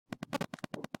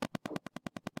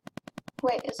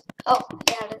Wait, oh,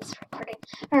 yeah, it's recording.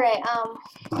 Alright,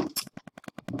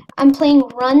 I'm playing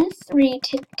Run 3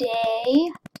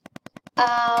 today.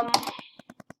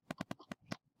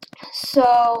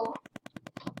 So,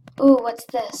 ooh, what's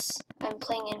this? I'm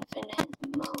playing infinite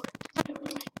mode.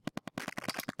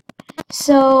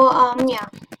 So, yeah.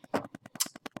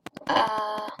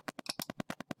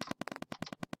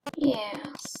 Yeah,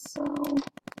 so,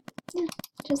 yeah,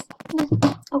 just,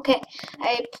 okay.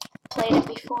 I played it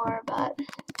before, but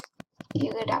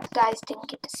you guys didn't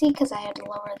get to see because I had to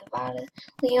lower the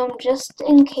volume just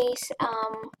in case,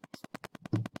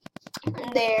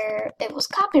 it was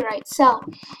copyright. So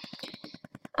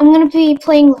I'm gonna be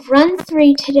playing Run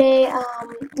 3 today.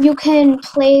 You can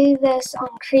play this on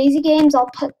Crazy Games.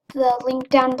 I'll put the link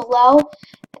down below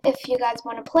if you guys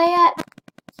want to play it.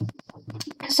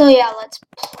 So yeah, let's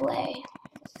play.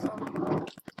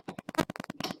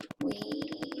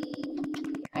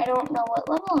 I don't know what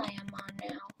level I am on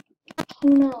now. Who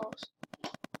knows?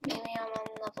 Maybe I'm on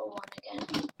level 1 again.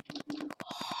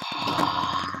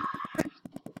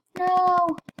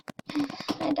 No!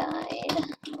 I died.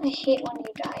 I hate when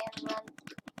you die and run.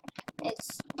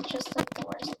 It's just like the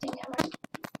worst thing ever.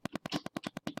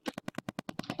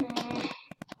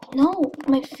 No,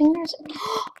 my fingers.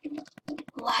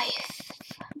 Life.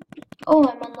 Oh,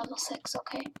 I'm on level 6.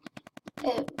 Okay.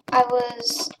 I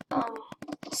was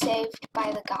saved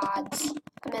by the gods.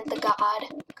 I meant the God,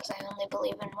 because I only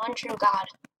believe in one true God.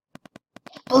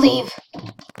 Believe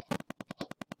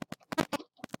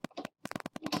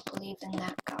in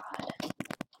that God.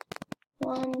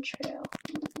 One true.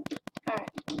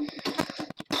 Alright.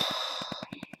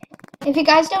 If you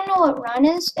guys don't know what run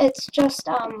is, it's just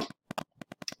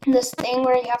this thing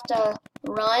where you have to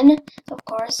run, of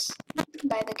course,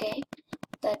 by the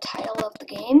title of the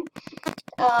game.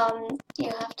 You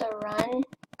have to run,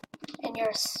 and you're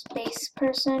a space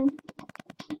person,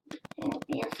 and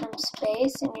you're from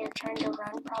space, and you're trying to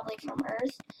run probably from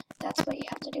Earth. That's what you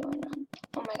have to do in run.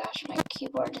 Oh my gosh, my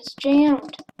keyboard is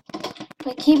jammed.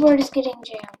 My keyboard is getting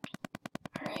jammed.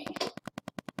 Alright.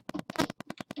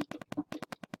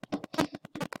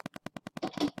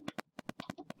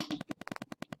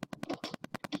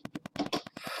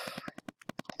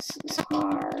 This is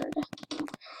hard.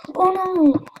 Oh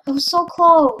no! I was so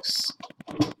close.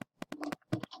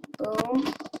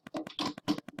 Boom.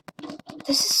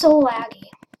 This is so laggy.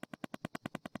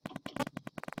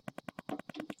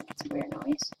 It's a weird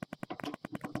noise.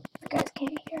 You guys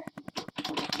can't hear.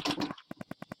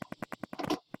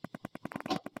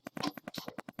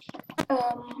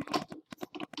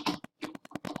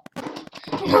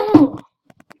 No!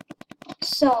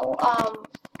 So,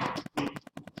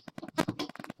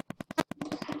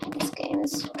 this game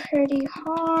is pretty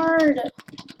hard.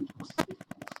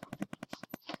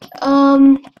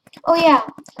 Oh yeah,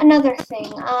 another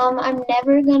thing. I'm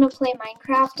never gonna play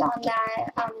Minecraft on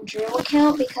that, Drew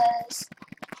account because,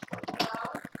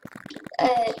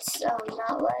 it's,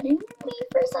 not letting me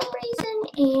for some reason,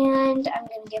 and I'm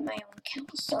gonna get my own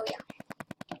account, so yeah.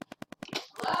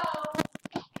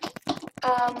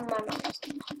 My mom's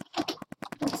came home.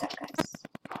 One sec, guys.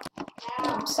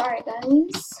 I'm sorry,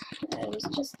 guys. I was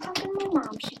just talking to my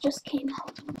mom. She just came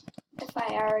home. If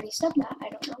I already said that, I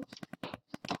don't know.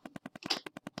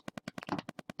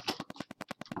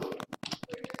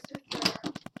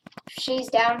 She's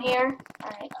down here.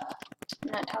 Alright.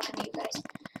 I'm not talking to you guys.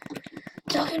 I'm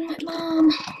talking to my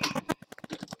mom.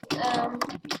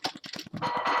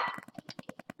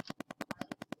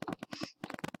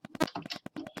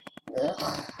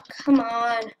 Ugh, come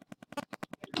on.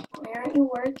 Why aren't you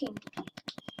working?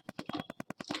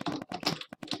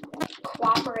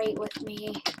 Cooperate with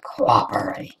me.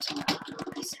 Cooperate.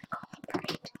 I said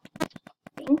cooperate.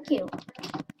 Thank you.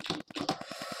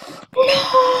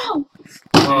 No!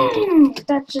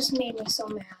 That just made me so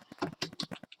mad.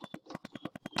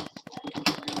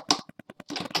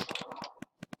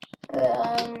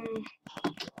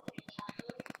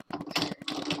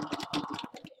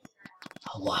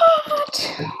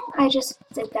 What? I just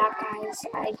did that, guys.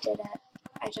 I did it.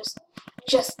 I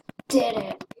just did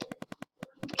it.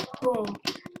 Boom.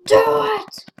 Do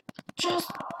it!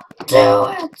 Just do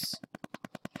it!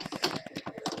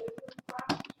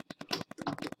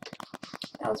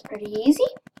 That was pretty easy.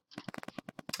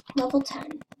 Level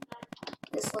 10.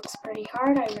 This looks pretty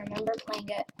hard. I remember playing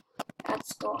it at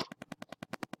school.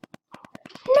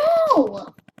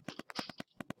 No!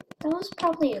 That was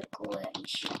probably a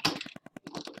glitch.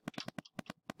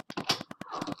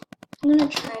 I'm gonna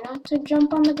try not to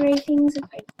jump on the gray things. If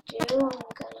I do, I'm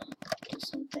gonna do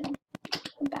something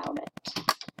about it.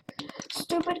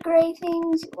 Stupid gray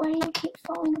things, why do you keep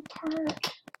falling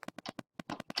apart?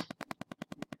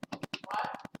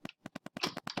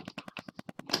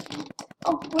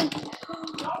 Oh, wait.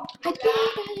 I got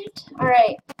it.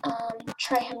 Alright,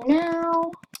 try him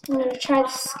now. I'm gonna try the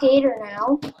skater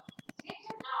now.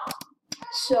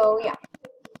 So, yeah.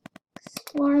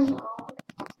 Explore mode.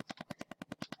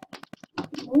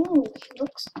 Ooh, he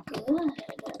looks good.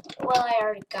 Well, I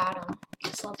already got him.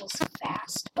 His level's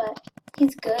fast, but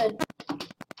he's good.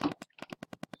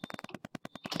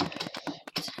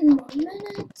 10 more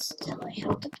minutes till I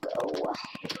have to go.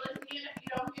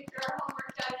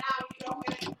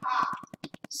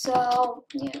 So,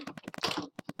 yeah.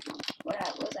 What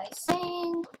was I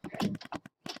saying?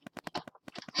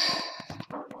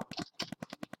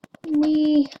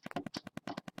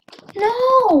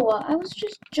 No! I was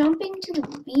just jumping to the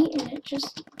beat and it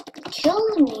just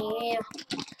killed me.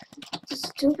 It's a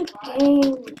stupid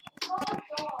game.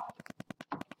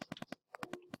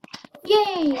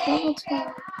 Yay! Level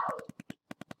 12.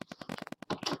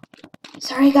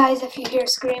 Sorry guys if you hear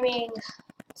screaming.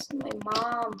 It's my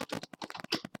mom.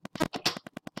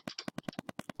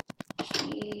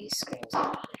 She screams a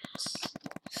lot.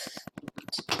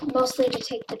 Mostly to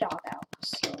take the dog out.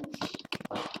 So.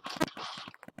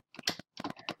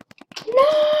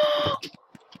 No!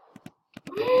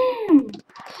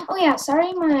 Oh yeah,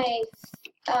 sorry my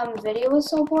video was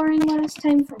so boring last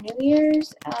time for New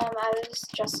Year's. I was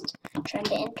just trying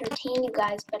to entertain you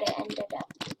guys, but it ended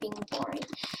up being boring.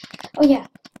 Oh yeah,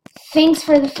 thanks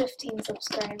for the 15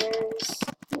 subscribers.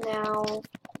 Now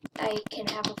I can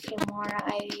have a few more.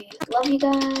 I love you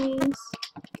guys. You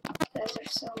guys are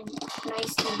so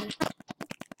nice to me.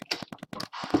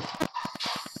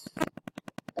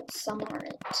 But some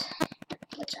aren't,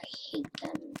 which I hate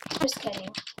them. Just kidding.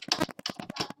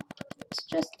 It's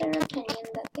just their opinion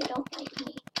that they don't like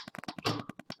me.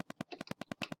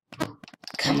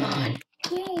 Come on.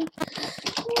 Yay.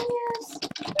 Yes.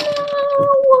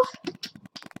 No.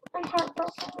 I'm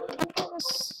heartbroken. I'm a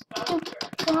stupid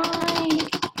guy.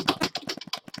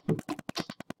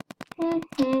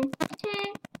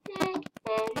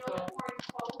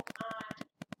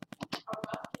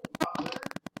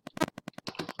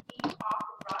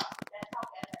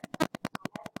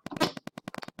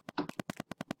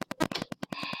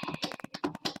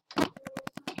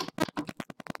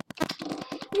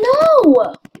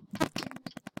 No!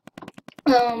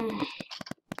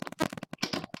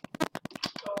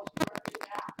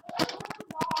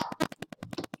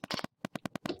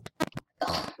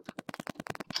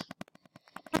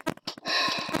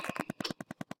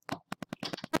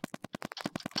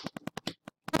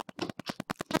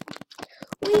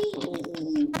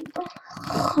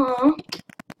 Huh?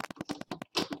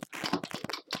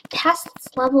 Passed this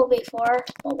level before,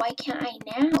 but why can't I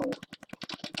now?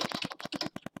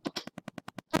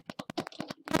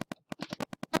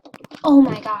 Oh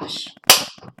my gosh.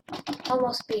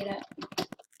 Almost beat it.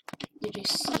 Did you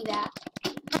see that?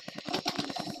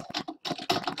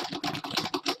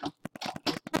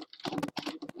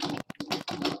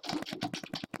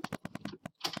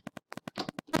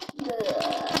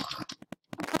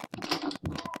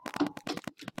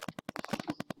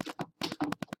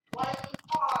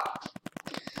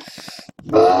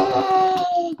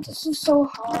 This is so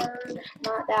hard.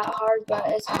 Not that hard, but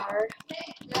it's hard.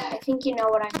 I think you know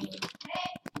what I mean.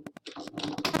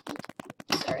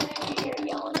 Sorry if you're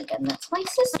yelling again. That's my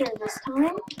sister this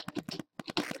time.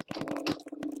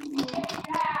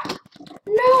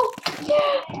 No!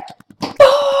 Yeah!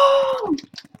 Boom!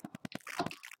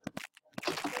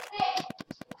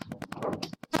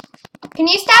 Can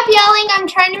you stop yelling? I'm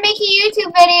trying to make a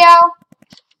YouTube video.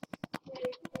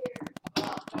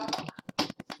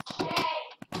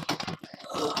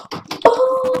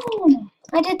 Boom!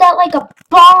 I did that like a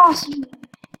boss.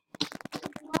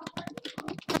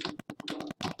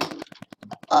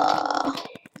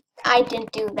 I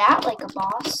didn't do that like a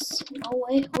boss. No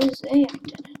way, Jose, I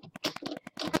didn't.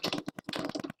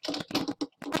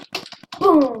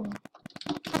 Boom!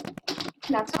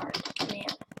 That's hard, man.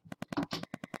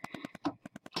 I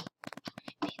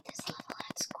beat this level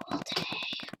at school today.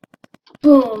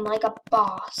 Boom, like a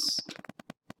boss.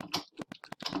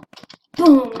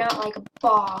 Boom, not like a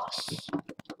boss.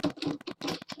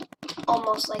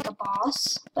 Almost like a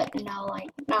boss, but no,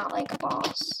 not like a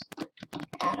boss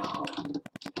at all.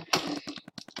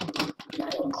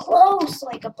 Not even close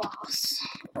like a boss.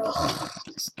 Ugh,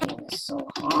 this game is so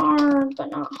hard, but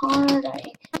not hard.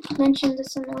 I mentioned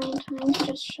this a million times.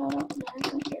 Just shut up,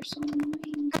 Mac. You're so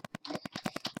annoying.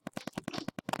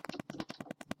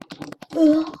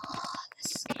 Ugh,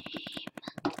 this game.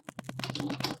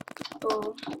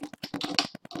 Boom.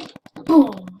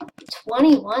 Boom.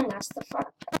 21, that's the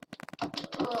fuck.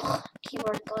 Ugh,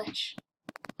 keyboard glitch.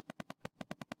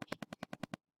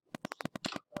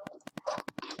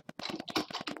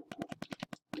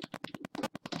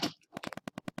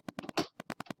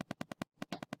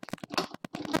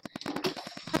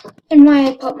 And why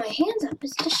I put my hands up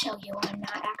is to show you I'm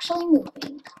not actually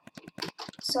moving.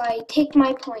 So I take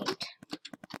my point.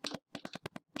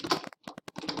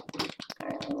 I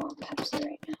really want Pepsi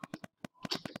right now.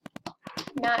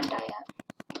 Not diet.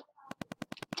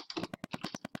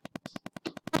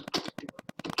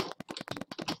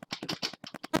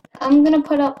 I'm gonna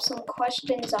put up some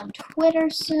questions on Twitter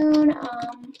soon.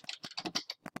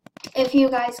 If you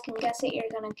guys can guess it, you're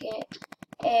gonna get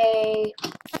a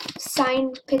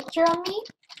signed picture of me.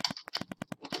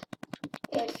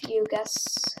 If you guess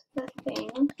the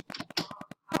thing.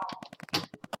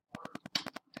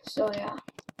 So yeah,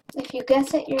 if you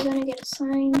guess it, you're gonna get a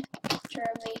signed picture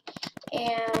of me.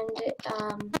 And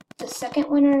the second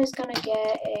winner is gonna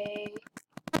get a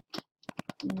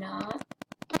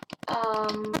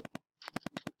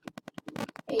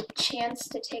chance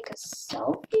to take a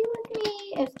selfie with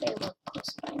me if they live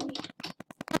close by me.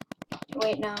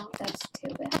 Wait, no, that's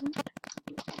too bad.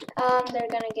 They're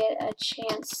gonna get a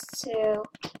chance to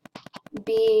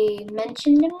be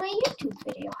mentioned in my YouTube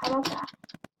video. How about that?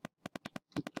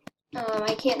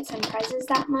 I can't send prizes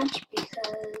that much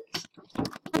because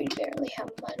we barely have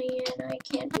money and I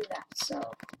can't do that, so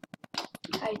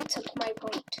I took my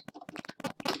point.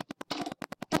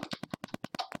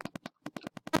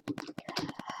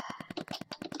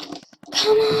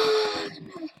 Come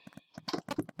on!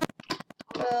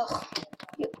 Ugh.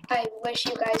 I wish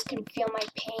you guys can feel my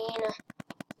pain.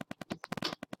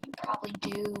 You probably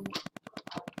do.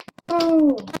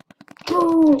 Oh!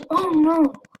 Oh! Oh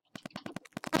no!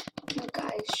 You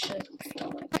guys should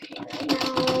feel my pain right now.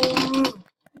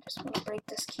 I just want to break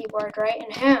this keyboard right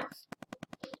in half.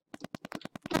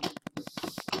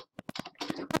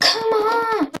 Come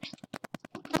on!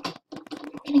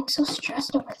 I'm getting so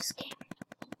stressed over this game.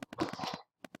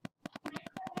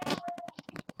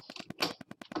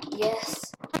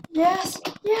 Yes. Yes.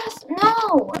 Yes.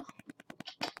 No!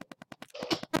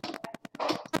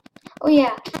 Oh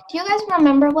yeah. Do you guys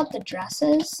remember what the dress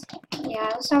is? Yeah,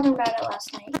 I was talking about it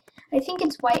last night. I think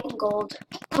it's white and gold.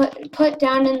 Put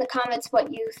down in the comments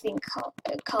what you think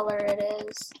color it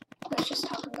is. I was just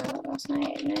talking about it last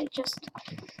night and I just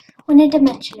wanted to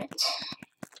mention it.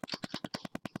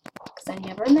 Because I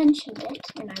never mentioned it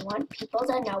and I want people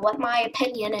to know what my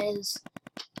opinion is.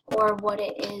 Or what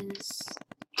it is.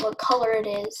 What color it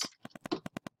is.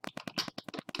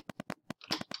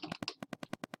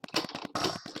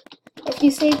 If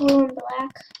you say blue and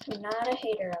black, I'm not a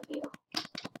hater of you.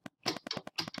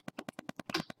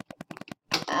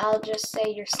 I'll just say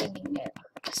you're singing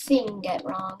it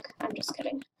wrong. I'm just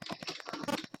kidding.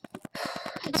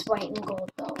 It's white and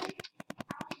gold though.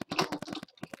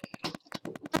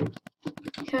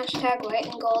 Hashtag white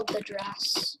and gold the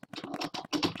dress.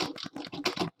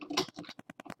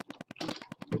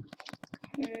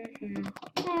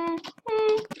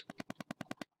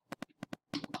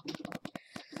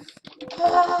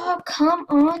 Oh, come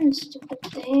on, stupid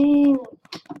thing.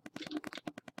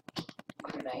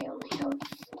 Could I only have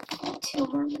 2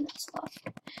 more minutes left?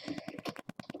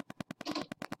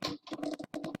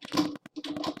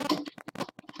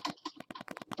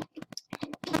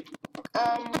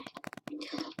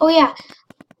 Oh yeah,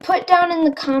 put down in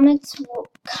the comments,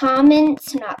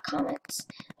 not comments.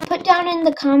 Put down in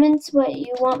the comments what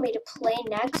you want me to play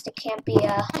next. It can't be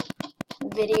a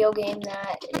video game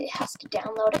that it has to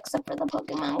download except for the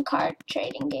Pokemon card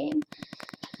trading game.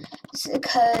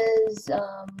 Because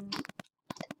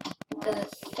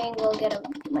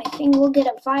my thing will get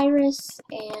a virus,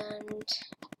 and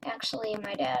actually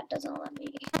my dad doesn't let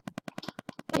me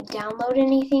download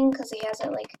anything because he has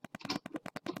it like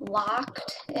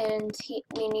locked and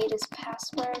we need his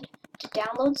password to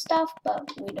download stuff, but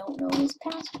we don't know his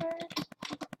password.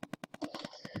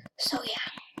 So yeah.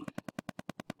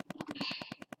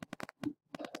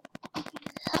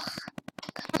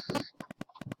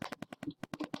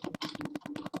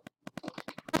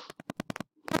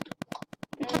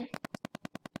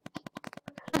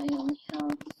 I only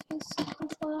have 5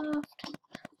 seconds left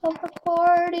of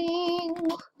recording.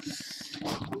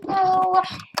 No.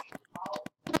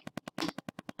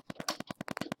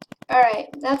 Alright,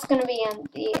 that's gonna be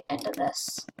the end of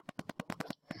this.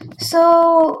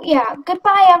 So, yeah,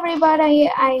 goodbye everybody.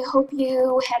 I hope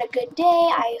you had a good day.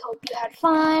 I hope you had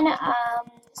fun.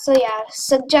 So yeah,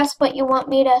 suggest what you want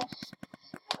me to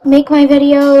make my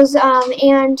videos,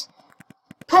 and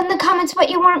put in the comments what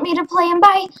you want me to play, and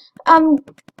bye.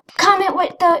 Comment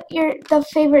what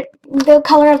the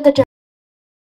color of the dress.